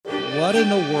What in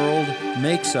the world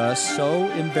makes us so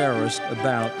embarrassed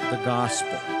about the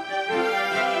gospel? For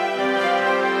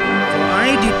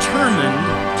I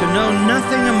determined to know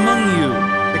nothing among you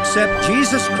except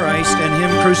Jesus Christ and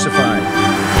Him crucified.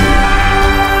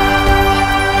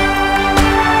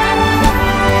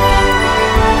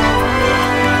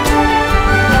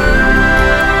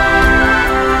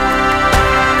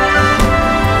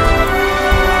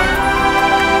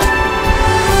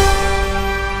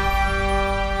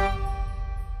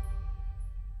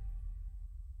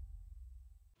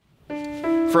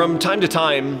 From time to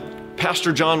time,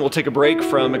 Pastor John will take a break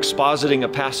from expositing a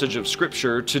passage of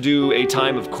Scripture to do a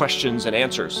time of questions and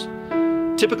answers,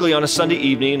 typically on a Sunday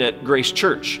evening at Grace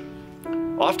Church.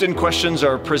 Often questions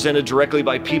are presented directly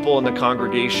by people in the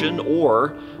congregation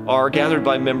or are gathered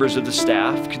by members of the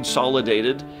staff,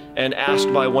 consolidated, and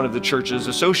asked by one of the church's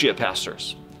associate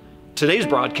pastors. Today's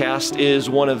broadcast is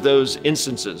one of those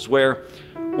instances where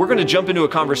we're going to jump into a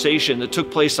conversation that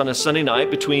took place on a Sunday night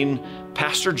between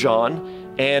Pastor John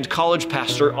and college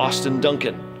pastor Austin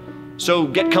Duncan. So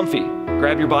get comfy,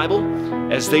 grab your Bible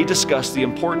as they discuss the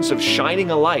importance of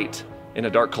shining a light in a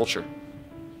dark culture.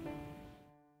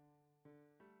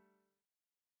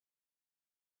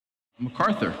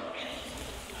 MacArthur.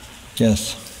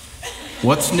 Yes.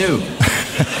 What's new?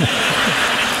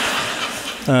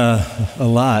 A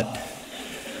lot.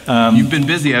 You've been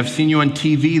busy. I've seen you on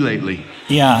TV lately.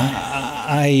 Yeah,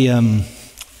 I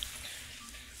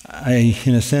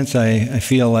in a sense, I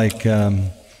feel like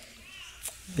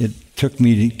it took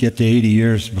me to get to 80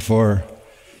 years before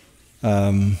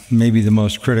maybe the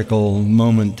most critical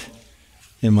moment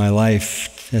in my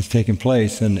life has taken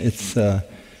place. And it's, I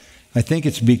think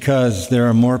it's because there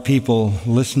are more people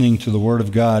listening to the Word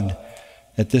of God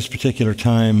at this particular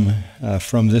time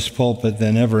from this pulpit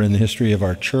than ever in the history of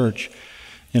our church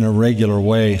in a regular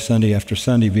way, Sunday after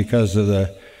Sunday, because of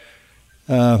the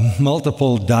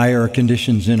multiple dire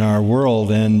conditions in our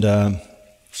world, and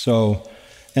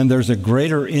there's a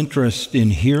greater interest in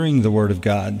hearing the Word of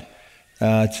God.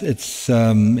 It's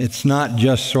not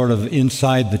just sort of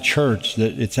inside the church;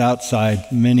 that it's outside.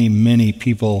 Many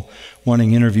people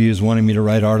wanting interviews, wanting me to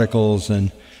write articles,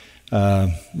 and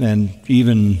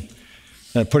even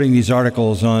putting these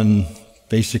articles on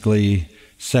basically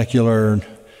secular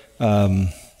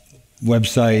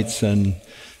websites and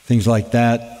things like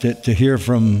that to hear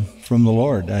from the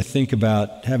Lord. I think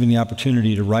about having the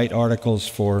opportunity to write articles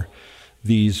for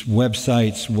these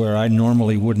websites where I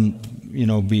normally wouldn't,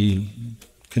 be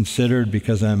considered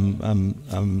because I'm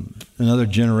another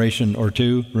generation or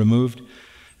two removed,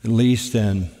 at least,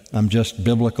 and I'm just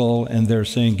biblical, and they're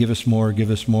saying, give us more, give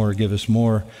us more, give us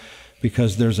more,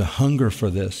 because there's a hunger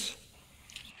for this.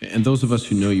 And those of us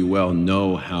who know you well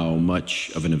know how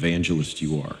much of an evangelist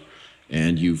you are.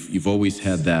 And you've always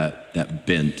had that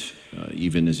bent,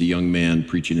 even as a young man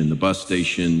preaching in the bus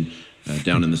station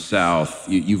down in the South.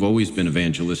 You've always been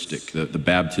evangelistic. The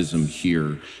baptism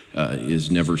here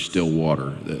is never still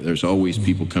water. There's always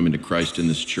people coming to Christ in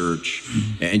this church.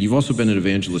 And you've also been an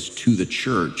evangelist to the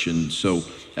church. And so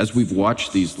as we've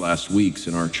watched these last weeks,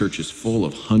 and our church is full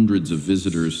of hundreds of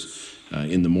visitors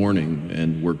in the morning,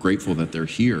 and we're grateful that they're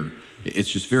here, it's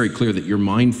just very clear that you're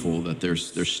mindful that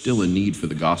there's still a need for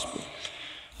the gospel.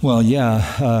 Well,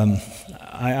 yeah,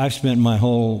 I've spent my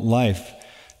whole life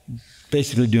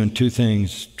basically doing two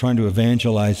things: trying to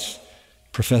evangelize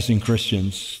professing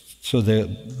Christians so they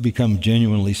become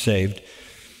genuinely saved,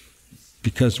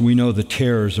 because we know the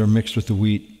tares are mixed with the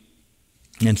wheat.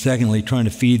 And secondly, trying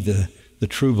to feed the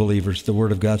true believers the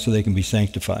Word of God so they can be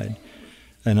sanctified.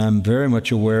 And I'm very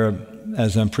much aware,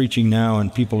 as I'm preaching now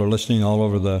and people are listening all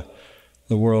over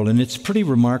the world, and it's pretty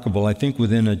remarkable. I think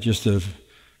within just a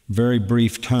very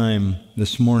brief time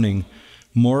this morning,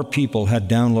 more people had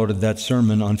downloaded that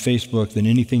sermon on Facebook than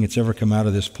anything that's ever come out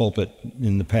of this pulpit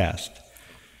in the past.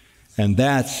 And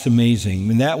that's amazing.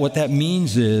 And what that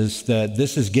means is that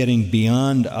this is getting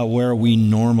beyond where we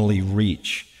normally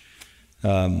reach.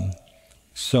 And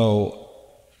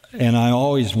I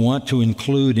always want to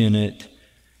include in it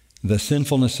the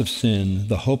sinfulness of sin,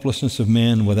 the hopelessness of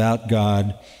man without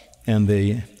God, and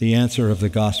the answer of the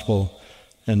gospel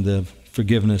and the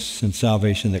forgiveness and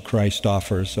salvation that Christ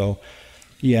offers. So,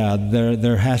 yeah,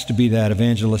 there has to be that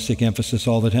evangelistic emphasis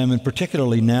all the time, and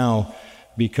particularly now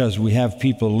because we have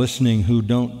people listening who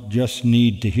don't just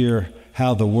need to hear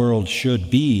how the world should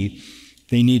be,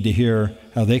 they need to hear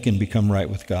how they can become right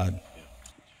with God.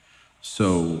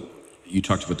 So you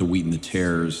talked about the wheat and the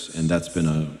tares, and that's been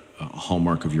a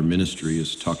hallmark of your ministry,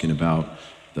 is talking about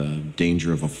the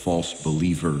danger of a false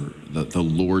believer, the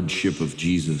lordship of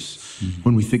Jesus. Mm-hmm.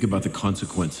 When we think about the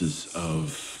consequences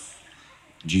of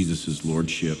Jesus'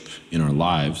 lordship in our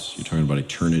lives. You're talking about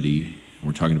eternity.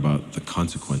 We're talking about the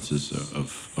consequences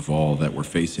of all that we're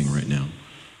facing right now.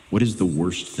 What is the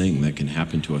worst thing that can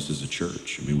happen to us as a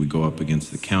church? I mean, we go up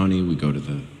against the county, we go to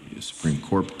the Supreme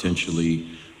Court potentially.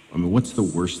 I mean, what's the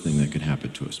worst thing that could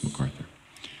happen to us, MacArthur?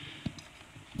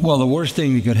 Well, the worst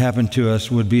thing that could happen to us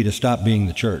would be to stop being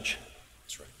the church.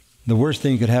 That's right. The worst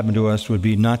thing that could happen to us would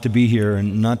be not to be here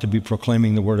and not to be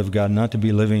proclaiming the Word of God, not to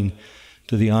be living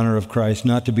to the honor of Christ,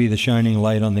 not to be the shining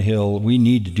light on the hill. We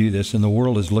need to do this, and the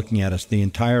world is looking at us. The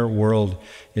entire world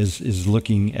is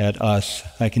looking at us.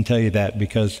 I can tell you that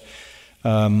because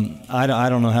I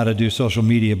don't know how to do social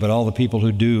media, but all the people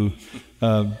who do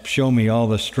show me all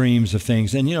the streams of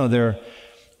things. And, you know,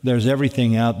 there's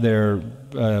everything out there,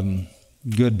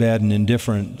 good, bad, and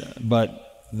indifferent,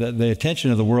 but the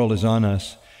attention of the world is on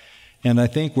us. And I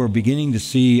think we're beginning to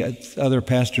see other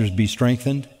pastors be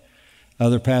strengthened.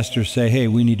 Other pastors say, hey,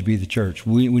 we need to be the church.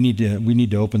 We need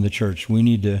to open the church. We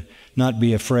need to not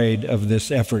be afraid of this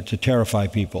effort to terrify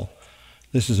people.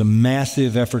 This is a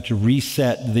massive effort to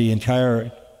reset the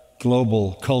entire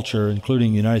global culture,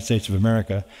 including the United States of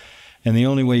America. And the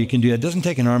only way you can do that, it doesn't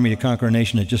take an army to conquer a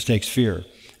nation, it just takes fear.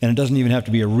 And it doesn't even have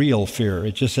to be a real fear.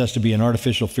 It just has to be an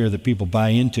artificial fear that people buy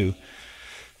into.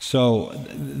 So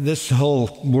this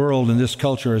whole world and this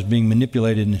culture is being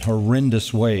manipulated in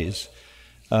horrendous ways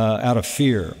out of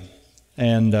fear.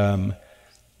 And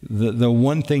the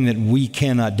one thing that we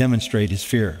cannot demonstrate is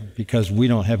fear, because we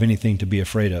don't have anything to be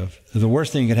afraid of. The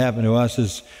worst thing that could happen to us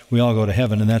is we all go to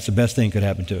heaven, and that's the best thing that could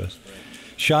happen to us.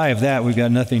 Shy of that, we've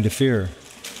got nothing to fear.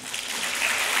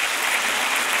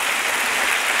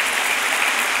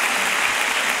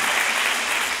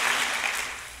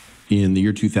 In the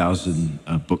year 2000,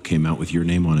 a book came out with your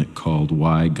name on it called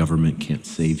Why Government Can't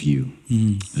Save You,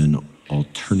 an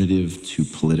alternative to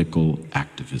political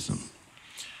activism.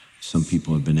 Some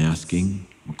people have been asking,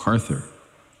 MacArthur,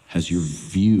 has your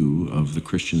view of the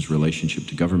Christian's relationship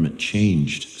to government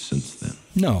changed since then?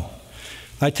 No.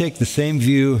 I take the same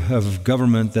view of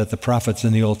government that the prophets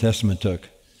in the Old Testament took.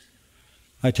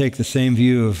 I take the same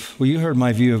view of, well, you heard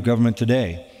my view of government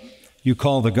today. You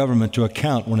call the government to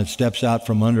account when it steps out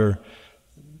from under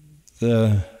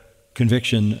the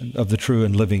conviction of the true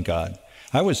and living God.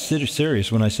 I was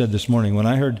serious when I said this morning, when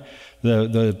I heard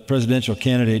the presidential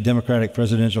candidate, Democratic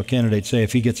presidential candidate, say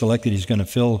if he gets elected, he's going to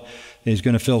fill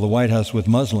the White House with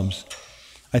Muslims.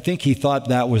 I think he thought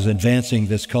that was advancing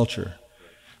this culture.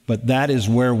 But that is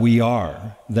where we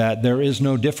are, that there is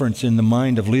no difference in the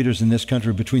mind of leaders in this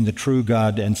country between the true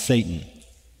God and Satan.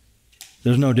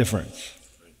 There's no difference.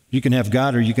 You can have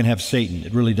God or you can have Satan.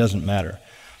 It really doesn't matter.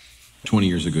 20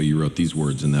 years ago, you wrote these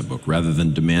words in that book: rather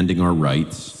than demanding our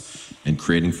rights and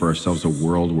creating for ourselves a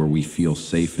world where we feel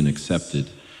safe and accepted,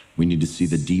 we need to see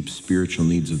the deep spiritual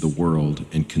needs of the world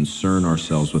and concern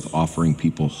ourselves with offering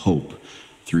people hope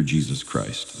through Jesus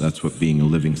Christ. That's what being a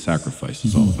living sacrifice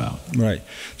is all about. Right.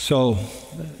 So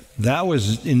that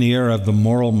was in the era of the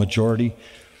moral majority.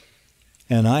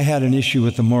 And I had an issue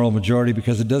with the moral majority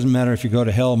because it doesn't matter if you go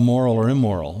to hell moral or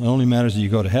immoral. It only matters that you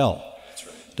go to hell. That's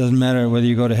right. It doesn't matter whether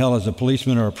you go to hell as a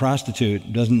policeman or a prostitute.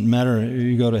 It doesn't matter if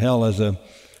you go to hell as an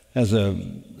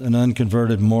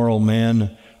unconverted moral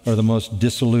man or the most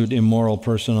dissolute, immoral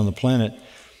person on the planet.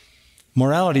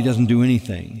 Morality doesn't do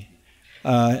anything.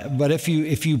 But if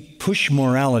you push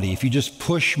morality, if you just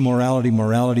push morality,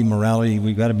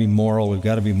 we've got to be moral,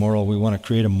 we want to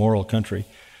create a moral country,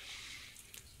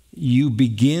 you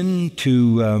begin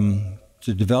to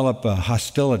develop a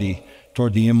hostility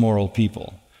toward the immoral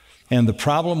people. And the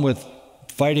problem with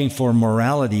fighting for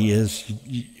morality is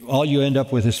all you end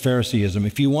up with is Phariseeism.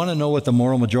 If you want to know what the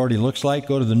moral majority looks like,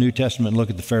 go to the New Testament and look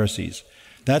at the Pharisees.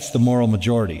 That's the moral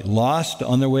majority. Lost,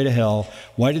 on their way to hell,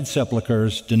 whited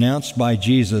sepulchres, denounced by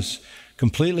Jesus,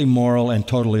 completely moral and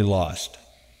totally lost.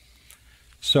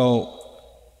 So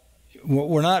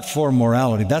we're not for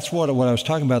morality. That's what I was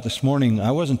talking about this morning.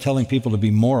 I wasn't telling people to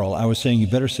be moral. I was saying you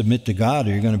better submit to God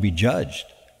or you're going to be judged.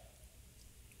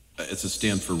 It's a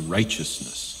stand for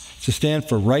righteousness. It's a stand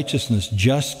for righteousness,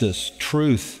 justice,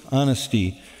 truth,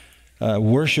 honesty,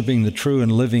 worshiping the true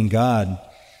and living God.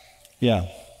 Yeah.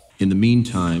 In the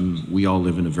meantime, we all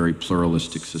live in a very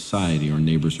pluralistic society. Our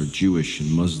neighbors are Jewish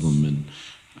and Muslim, and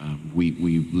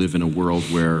we live in a world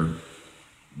where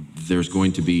there's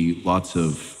going to be lots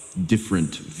of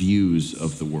different views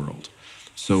of the world.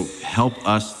 So help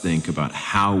us think about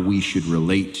how we should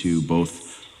relate to both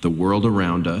the world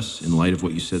around us in light of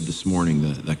what you said this morning,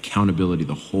 the accountability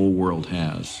the whole world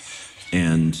has,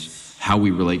 and how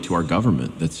we relate to our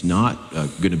government that's not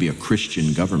going to be a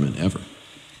Christian government ever.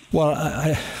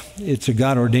 Well, it's a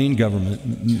God-ordained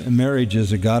government. Marriage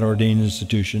is a God-ordained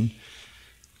institution.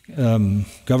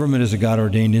 Government is a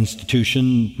God-ordained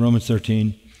institution, Romans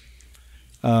 13.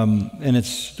 And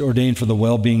it's ordained for the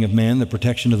well-being of man, the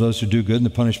protection of those who do good, and the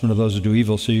punishment of those who do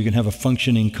evil. So you can have a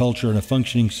functioning culture and a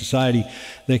functioning society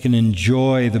that can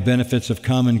enjoy the benefits of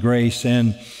common grace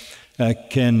and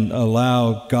can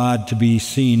allow God to be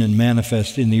seen and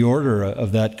manifest in the order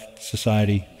of that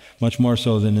society, much more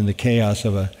so than in the chaos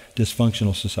of a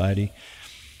dysfunctional society.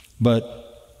 But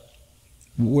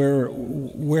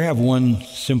we have one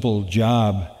simple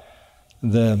job.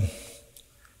 The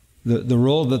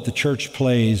role that the church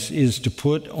plays is to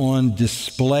put on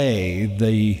display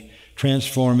the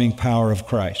transforming power of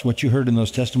Christ. What you heard in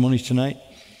those testimonies tonight,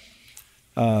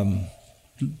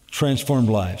 transformed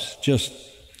lives, just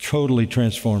totally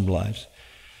transformed lives.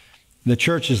 The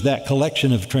church is that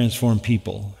collection of transformed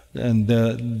people, and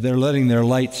they're letting their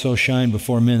light so shine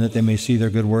before men that they may see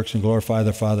their good works and glorify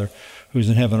their Father who's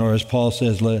in heaven. Or as Paul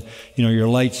says, your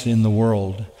light's in the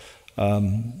world.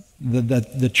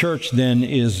 The church then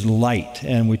is light,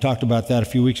 and we talked about that a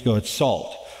few weeks ago. It's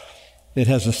salt. It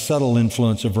has a subtle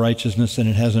influence of righteousness, and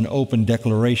it has an open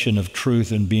declaration of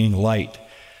truth and being light.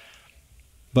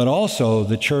 But also,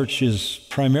 the church is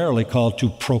primarily called to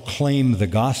proclaim the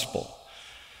gospel.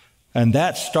 And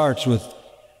that starts with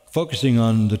focusing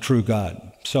on the true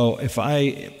God. So if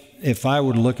I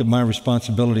would look at my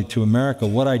responsibility to America,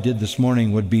 what I did this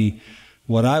morning would be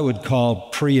what I would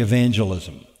call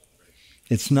pre-evangelism.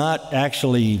 It's not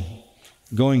actually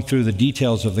going through the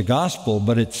details of the gospel,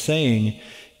 but it's saying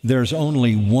there's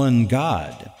only one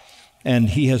God, and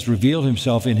he has revealed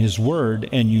himself in his word,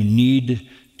 and you need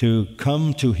to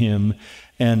come to him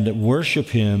and worship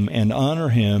him and honor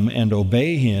him and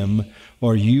obey him,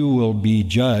 or you will be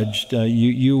judged.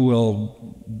 You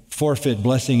will forfeit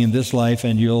blessing in this life,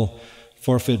 and you'll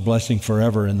forfeit blessing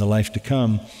forever in the life to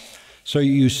come. So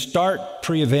you start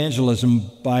pre-evangelism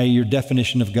by your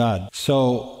definition of God.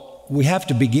 So we have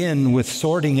to begin with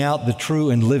sorting out the true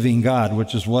and living God,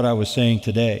 which is what I was saying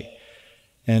today,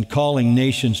 and calling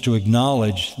nations to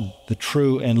acknowledge the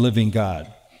true and living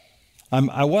God. I'm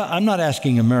not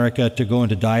asking America to go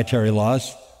into dietary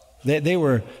laws. They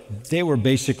were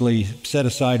basically set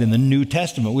aside in the New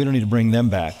Testament. We don't need to bring them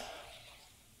back.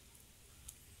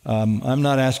 I'm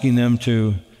not asking them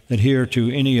to adhere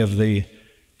to any of the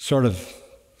sort of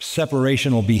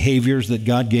separational behaviors that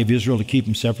God gave Israel to keep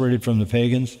them separated from the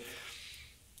pagans.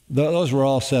 Those were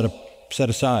all set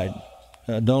aside.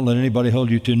 Don't let anybody hold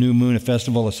you to a new moon, a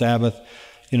festival, a Sabbath,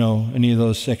 any of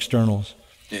those externals.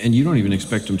 And you don't even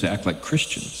expect them to act like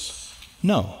Christians.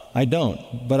 No, I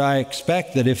don't. But I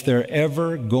expect that if they're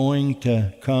ever going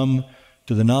to come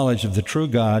to the knowledge of the true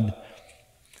God,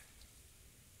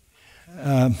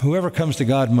 whoever comes to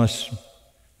God must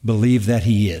believe that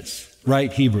he is.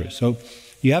 Right Hebrew. So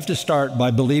you have to start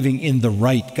by believing in the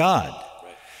right God.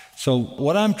 So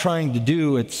what I'm trying to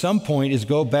do at some point is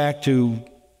go back to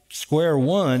square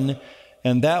one,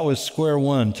 and that was square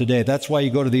one today. That's why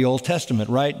you go to the Old Testament,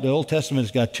 right? The Old Testament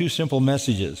has got two simple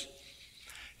messages,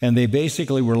 and they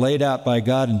basically were laid out by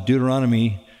God in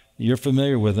Deuteronomy. You're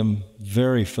familiar with them,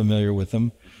 very familiar with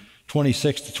them,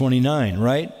 26 to 29,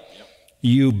 right?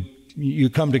 You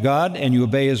come to God and you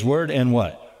obey his word, and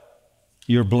what?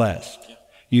 You're blessed.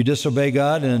 You disobey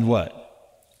God, and what?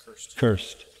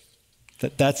 Cursed.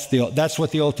 That's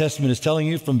what the Old Testament is telling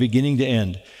you from beginning to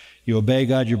end. You obey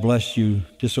God, you're blessed. You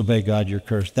disobey God, you're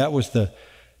cursed. That was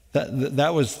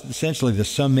essentially the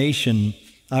summation.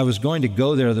 I was going to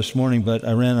go there this morning, but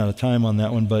I ran out of time on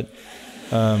that one. But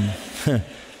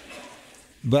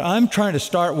but I'm trying to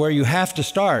start where you have to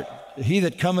start. He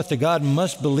that cometh to God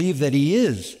must believe that he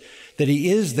is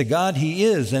the God he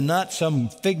is, and not some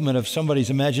figment of somebody's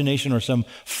imagination or some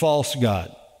false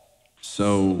God.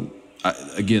 So,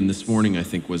 again, this morning I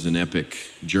think was an epic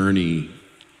journey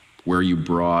where you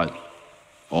brought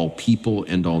all people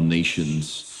and all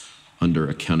nations under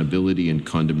accountability and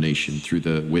condemnation through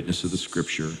the witness of the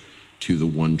Scripture to the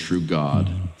one true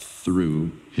God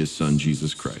through his Son,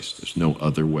 Jesus Christ. There's no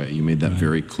other way. You made that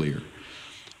very clear.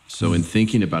 So in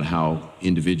thinking about how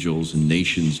individuals and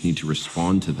nations need to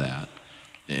respond to that,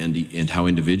 and how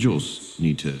individuals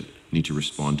need to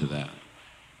respond to that,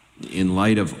 in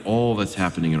light of all that's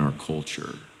happening in our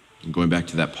culture, and going back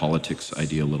to that politics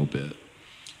idea a little bit,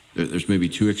 there's maybe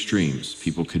two extremes.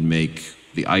 People can make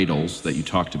the idols that you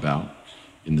talked about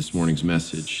in this morning's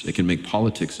message, they can make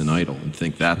politics an idol and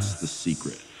think that's the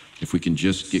secret. If we can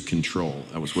just get control.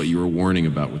 That was what you were warning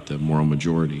about with the moral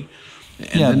majority.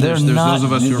 And yeah, then there's those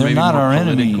of us who are maybe more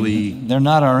politically... They're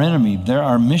not our enemy. They're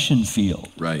our mission field.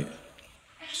 Right.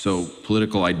 So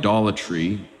political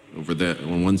idolatry over there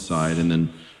on one side, and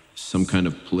then some kind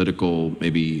of political,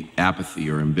 maybe apathy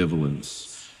or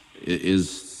ambivalence.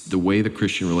 Is the way the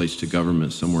Christian relates to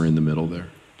government somewhere in the middle there?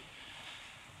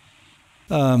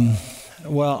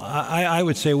 Well, I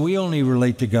would say we only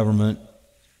relate to government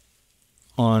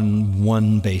on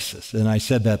one basis, and I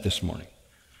said that this morning.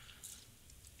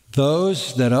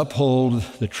 Those that uphold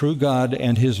the true God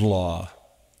and His law,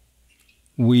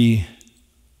 we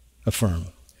affirm.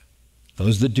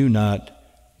 Those that do not,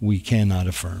 we cannot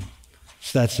affirm.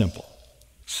 It's that simple.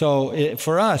 So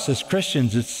for us as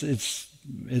Christians,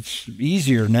 it's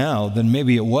easier now than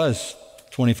maybe it was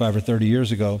 25 or 30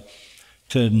 years ago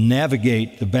to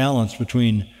navigate the balance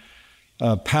between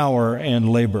power and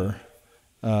labor,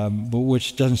 but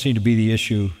which doesn't seem to be the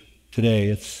issue today.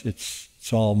 It's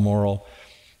all moral.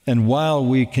 And while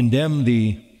we condemn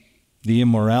the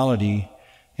immorality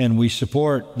and we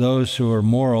support those who are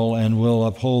moral and will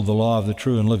uphold the law of the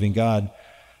true and living God,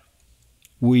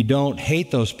 we don't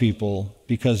hate those people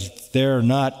because they're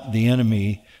not the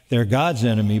enemy. They're God's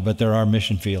enemy, but they're our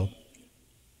mission field.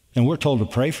 And we're told to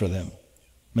pray for them.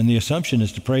 And the assumption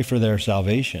is to pray for their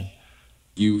salvation.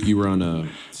 You were on a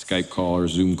Skype call or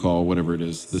Zoom call, whatever it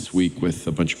is, this week with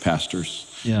a bunch of pastors,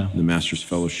 the Master's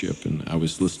Fellowship, and I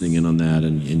was listening in on that,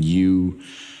 and you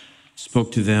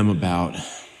spoke to them about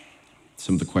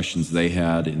some of the questions they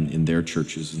had in their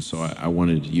churches, and so I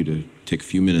wanted you to take a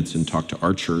few minutes and talk to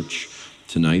our church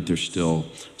tonight. There's still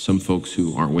some folks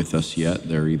who aren't with us yet.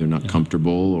 They're either not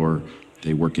comfortable or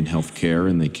they work in healthcare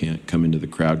and they can't come into the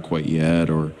crowd quite yet,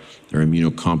 or they're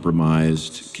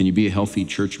immunocompromised. Can you be a healthy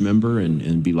church member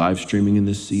and be live streaming in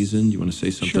this season? Do you want to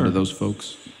say something to those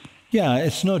folks? Yeah,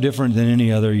 it's no different than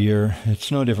any other year.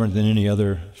 It's no different than any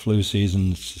other flu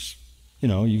season. It's just,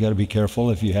 you got to be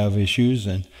careful if you have issues,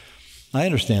 and I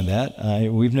understand that.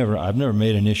 I've never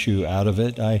made an issue out of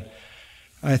it.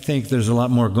 I think there's a lot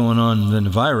more going on than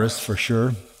the virus, for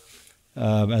sure.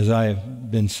 As I've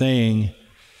been saying,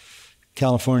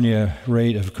 California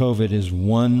rate of COVID is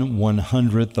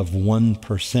 1/100th of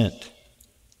 1%.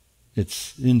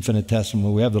 It's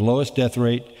infinitesimal. We have the lowest death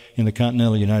rate in the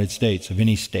continental United States of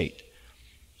any state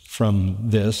from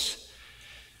this,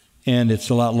 and it's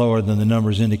a lot lower than the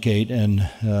numbers indicate, and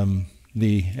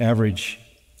the average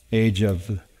age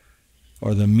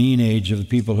or the mean age of the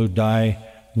people who die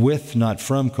with, not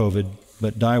from COVID,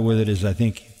 but die with it is, I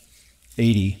think,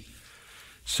 80.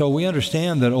 So we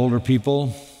understand that older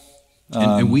people...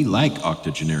 and we like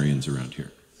octogenarians around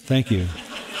here. Thank you.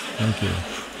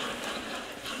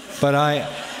 But I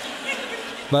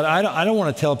don't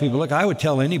want to tell people, look, I would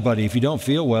tell anybody, if you don't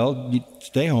feel well, you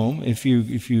stay home. If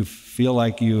you feel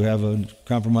like you have a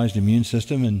compromised immune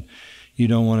system and you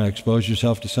don't want to expose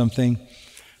yourself to something.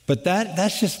 But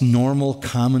that's just normal,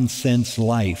 common sense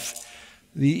life.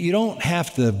 You don't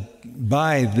have to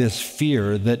buy this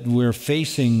fear that we're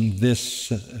facing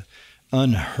this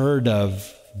unheard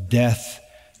of death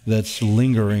that's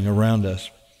lingering around us.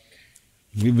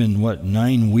 We've been,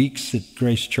 9 weeks at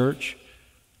Grace Church?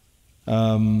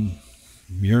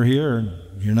 You're here, and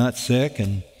you're not sick,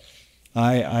 and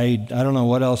I don't know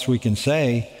what else we can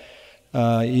say.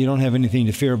 You don't have anything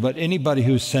to fear, but anybody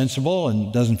who's sensible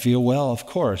and doesn't feel well, of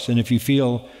course. And if you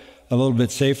feel a little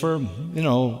bit safer,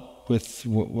 with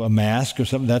a mask or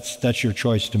something, that's your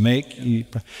choice to make. You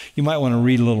might want to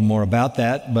read a little more about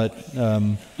that, but...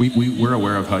 We're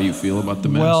aware of how you feel about the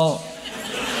mask. Well,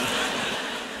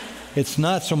 it's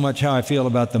not so much how I feel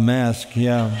about the mask,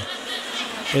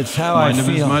 It's how I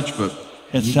feel. As much, but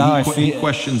it's how I feel. He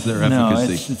questions their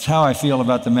efficacy. No, it's how I feel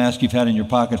about the mask you've had in your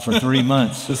pocket for 3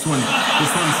 months. This one's 6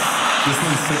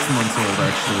 months old,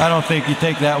 actually. I don't think you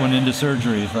take that one into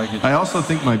surgery. I also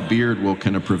think my beard will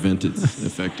kind of prevent its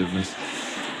effectiveness.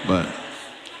 But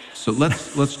so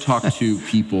let's talk to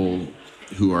people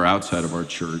who are outside of our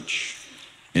church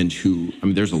and who,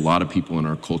 there's a lot of people in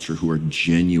our culture who are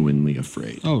genuinely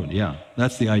afraid. Oh, yeah,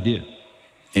 that's the idea.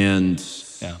 And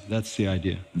yeah, that's the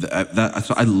idea.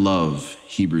 So I love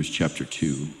Hebrews chapter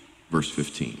 2, verse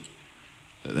 15.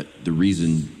 The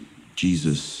reason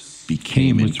Jesus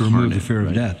became incarnate, to remove the fear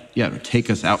of death. Yeah, to take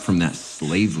us out from that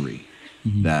slavery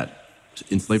that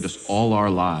enslaved us all our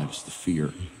lives, the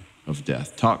fear of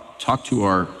death. Talk to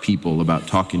our people about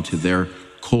talking to their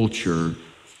culture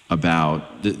about,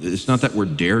 it's not that we're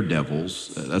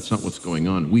daredevils, that's not what's going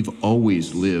on. We've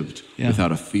always lived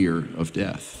without a fear of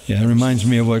death. Yeah, it reminds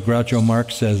me of what Groucho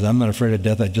Marx says, I'm not afraid of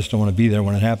death, I just don't want to be there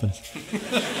when it happens.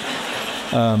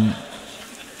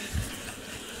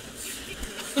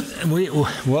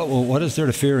 What is there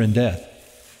to fear in death?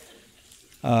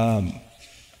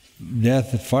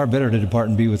 Death, far better to depart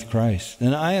and be with Christ.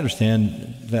 And I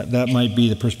understand that might be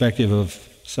the perspective of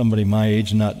somebody my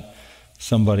age, not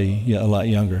somebody a lot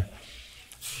younger.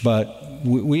 But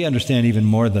we understand even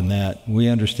more than that. We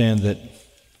understand that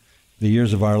the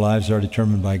years of our lives are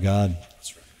determined by God.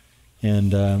 That's right.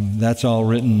 And that's all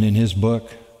written in his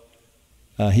book.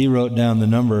 He wrote down the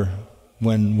number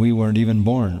when we weren't even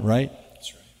born, right?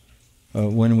 That's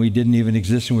right. When we didn't even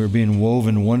exist and we were being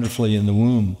woven wonderfully in the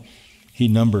womb, he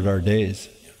numbered our days.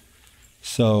 Yeah.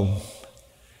 So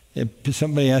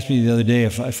somebody asked me the other day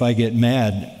if I get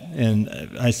mad, and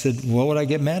I said, what would I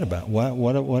get mad about?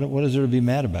 What is there to be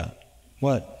mad about?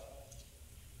 What?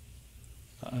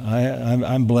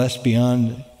 I'm blessed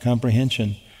beyond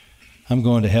comprehension. I'm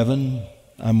going to heaven.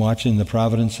 I'm watching the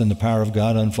providence and the power of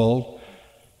God unfold.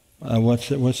 What's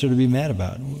there to be mad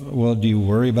about? Well, do you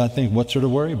worry about things? What's there to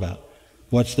worry about?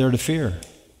 What's there to fear?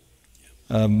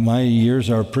 My years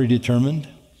are predetermined,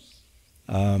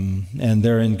 and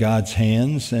they're in God's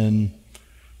hands, and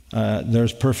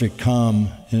there's perfect calm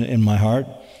in my heart.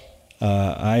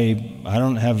 I'm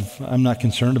not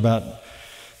concerned about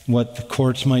what the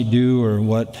courts might do or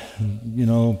what,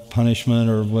 punishment,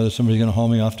 or whether somebody's going to haul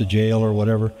me off to jail or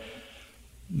whatever.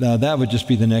 Now, that would just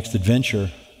be the next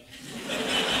adventure.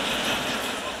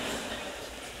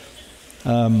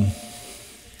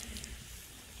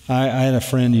 I had a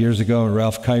friend years ago,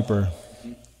 Ralph Kuiper,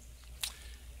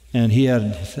 and he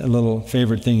had a little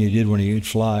favorite thing he did when he would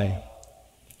fly.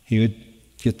 He would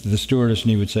get to the stewardess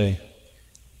and he would say,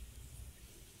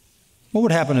 "What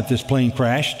would happen if this plane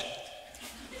crashed?"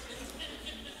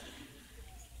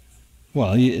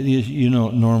 Well, you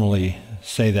don't normally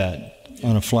say that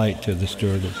on a flight to the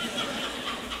stewardess.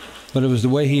 But it was the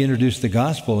way he introduced the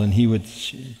gospel, and she would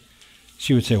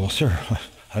say, "Well, sir,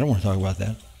 I don't want to talk about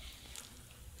that."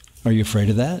 "Are you afraid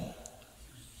of that?"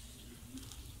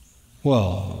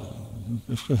 "Well,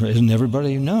 isn't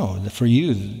everybody?" "No, for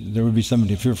you, there would be something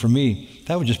to fear. For me,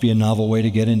 that would just be a novel way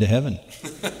to get into heaven."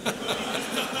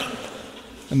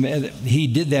 I mean, he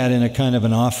did that in a kind of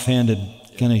an offhanded,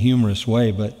 kind of humorous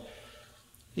way, but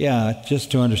yeah, just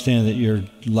to understand that your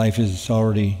life is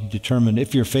already determined,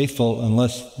 if you're faithful,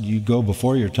 unless you go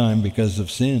before your time because of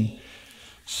sin.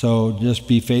 So just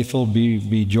be faithful,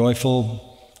 be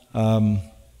joyful,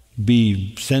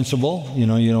 be sensible. You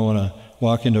don't want to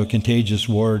walk into a contagious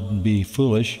ward and be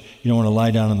foolish. You don't want to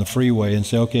lie down on the freeway and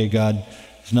say, "Okay, God,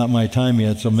 it's not my time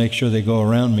yet, so make sure they go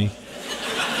around me."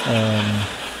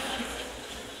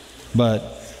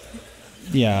 But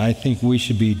yeah, I think we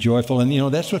should be joyful.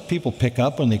 And that's what people pick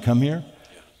up when they come here,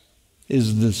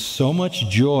 is there's so much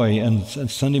joy and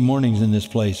Sunday mornings in this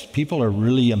place. People are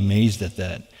really amazed at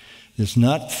that. It's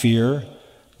not fear.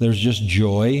 There's just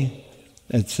joy.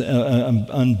 It's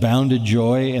unbounded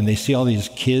joy. And they see all these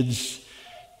kids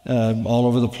all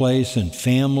over the place and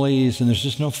families, and there's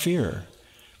just no fear.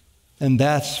 And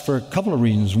that's for a couple of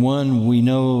reasons. One, we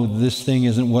know this thing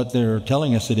isn't what they're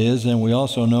telling us it is, and we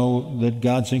also know that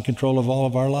God's in control of all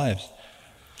of our lives.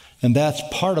 And that's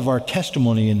part of our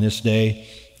testimony in this day,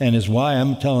 and is why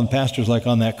I'm telling pastors like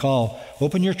on that call,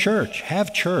 open your church,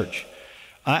 have church.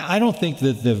 I don't think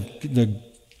that the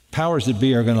powers that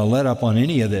be are going to let up on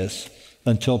any of this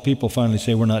until people finally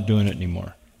say, we're not doing it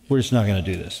anymore. We're just not going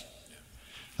to do this.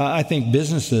 I think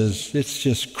businesses, it's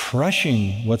just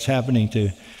crushing what's happening to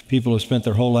people who spent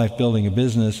their whole life building a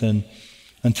business, and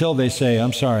until they say,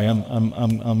 I'm sorry, I'm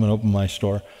going to open my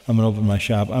store, I'm going to open my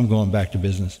shop, I'm going back to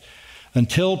business.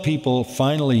 Until people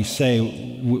finally say,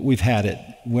 we've had it,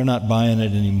 we're not buying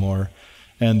it anymore,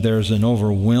 and there's an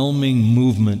overwhelming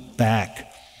movement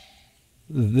back,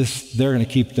 they're going to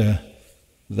keep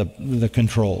the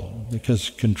control, because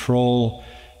control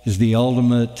is the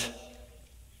ultimate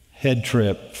head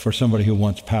trip for somebody who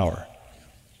wants power.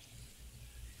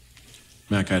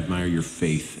 Mac, I admire your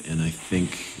faith, and I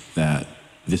think that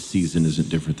this season isn't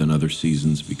different than other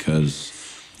seasons because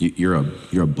you're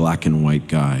a black and white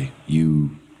guy.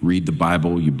 You read the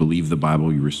Bible, you believe the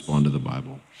Bible, you respond to the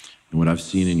Bible. And what I've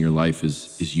seen in your life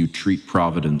is you treat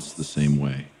providence the same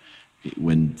way.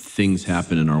 When things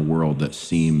happen in our world that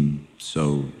seem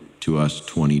so, to us,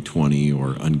 2020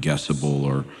 or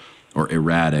unguessable or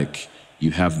erratic,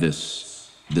 you have the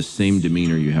same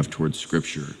demeanor you have towards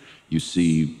Scripture. You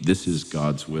see, this is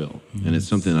God's will. Mm-hmm. And it's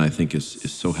something that I think is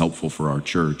so helpful for our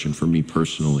church and for me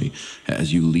personally,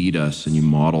 as you lead us and you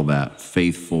model that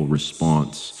faithful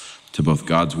response to both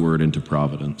God's word and to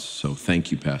providence. So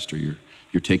thank you, Pastor.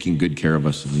 You're taking good care of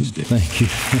us in these days. Thank you.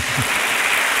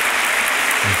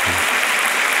 Thank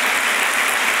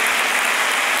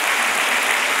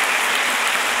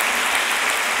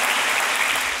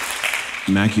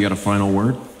you. Mac, you got a final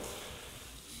word?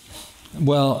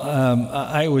 Well,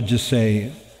 I would just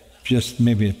say, just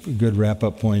maybe a good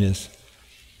wrap-up point is,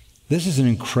 This is an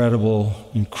incredible,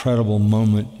 incredible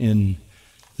moment in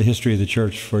the history of the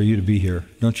church for you to be here.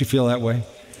 Don't you feel that way?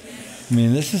 I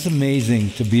mean, this is amazing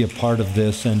to be a part of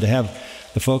this and to have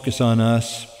the focus on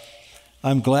us.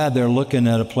 I'm glad they're looking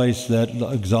at a place that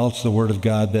exalts the Word of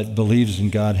God, that believes in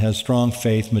God, has strong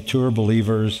faith, mature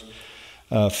believers,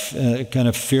 kind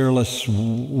of fearless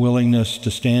willingness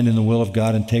to stand in the will of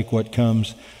God and take what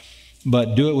comes,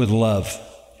 but do it with love.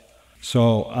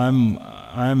 So I'm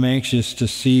anxious to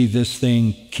see this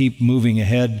thing keep moving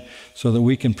ahead so that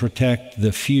we can protect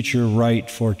the future right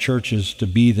for churches to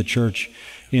be the church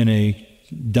in a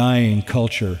dying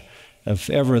culture.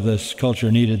 If ever this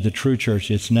culture needed the true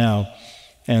church, it's now.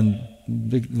 And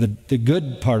the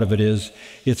good part of it is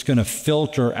it's going to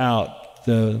filter out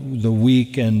the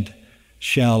weak and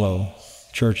shallow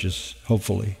churches,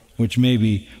 hopefully, which may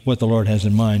be what the Lord has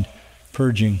in mind,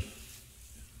 purging.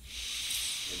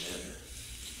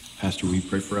 Pastor, will you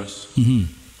pray for us? Mm-hmm.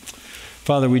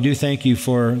 Father, we do thank you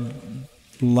for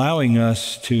allowing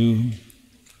us to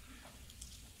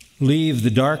leave the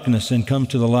darkness and come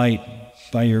to the light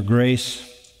by your grace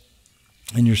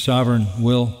and your sovereign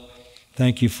will.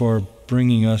 Thank you for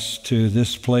bringing us to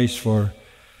this place for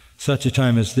such a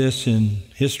time as this in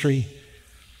history.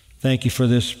 Thank you for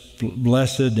this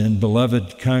blessed and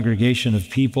beloved congregation of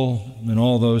people and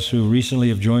all those who recently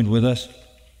have joined with us.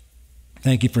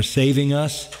 Thank you for saving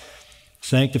us,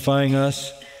 sanctifying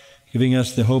us, giving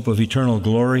us the hope of eternal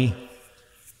glory.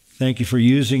 Thank you for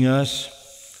using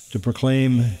us to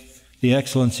proclaim the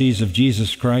excellencies of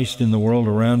Jesus Christ in the world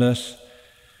around us.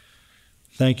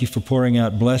 Thank you for pouring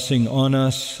out blessing on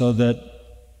us so that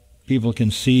people can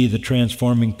see the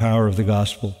transforming power of the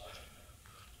gospel.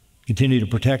 Continue to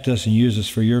protect us and use us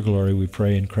for your glory, we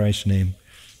pray in Christ's name.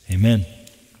 Amen.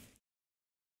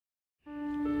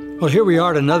 Well, here we are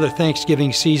at another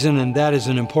Thanksgiving season, and that is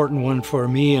an important one for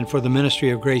me and for the ministry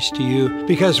of Grace to You,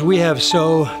 because we have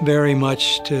so very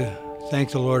much to thank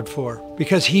the Lord for.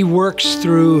 Because He works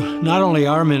through not only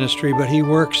our ministry, but He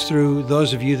works through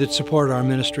those of you that support our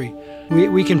ministry.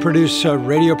 We can produce a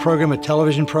radio program, a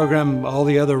television program, all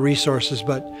the other resources,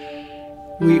 but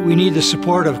we need the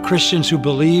support of Christians who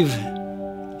believe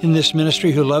in this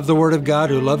ministry, who love the Word of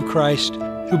God, who love Christ,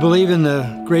 who believe in the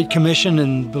Great Commission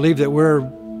and believe that we're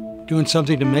doing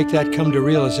something to make that come to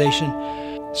realization.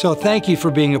 So thank you for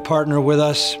being a partner with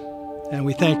us, and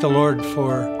we thank the Lord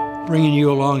for bringing you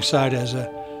alongside as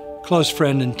a close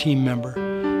friend and team member.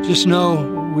 Just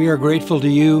know we are grateful to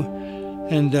you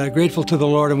and grateful to the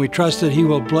Lord, and we trust that He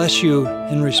will bless you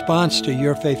in response to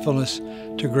your faithfulness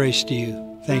to Grace to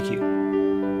You. Thank you.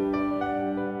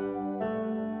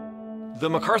 The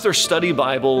MacArthur Study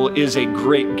Bible is a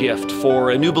great gift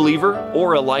for a new believer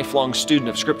or a lifelong student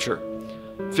of Scripture.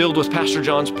 Filled with Pastor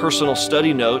John's personal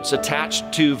study notes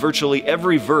attached to virtually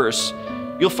every verse,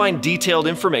 you'll find detailed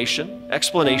information,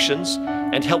 explanations,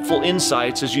 and helpful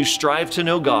insights as you strive to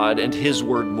know God and His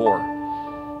Word more.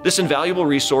 This invaluable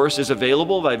resource is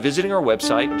available by visiting our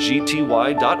website,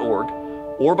 gty.org,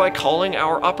 or by calling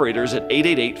our operators at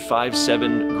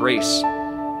 888-57-GRACE.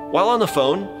 While on the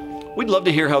phone, we'd love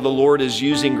to hear how the Lord is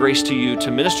using Grace to You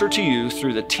to minister to you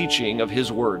through the teaching of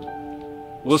His Word.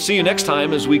 We'll see you next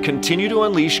time as we continue to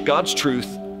unleash God's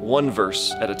truth one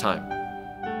verse at a time.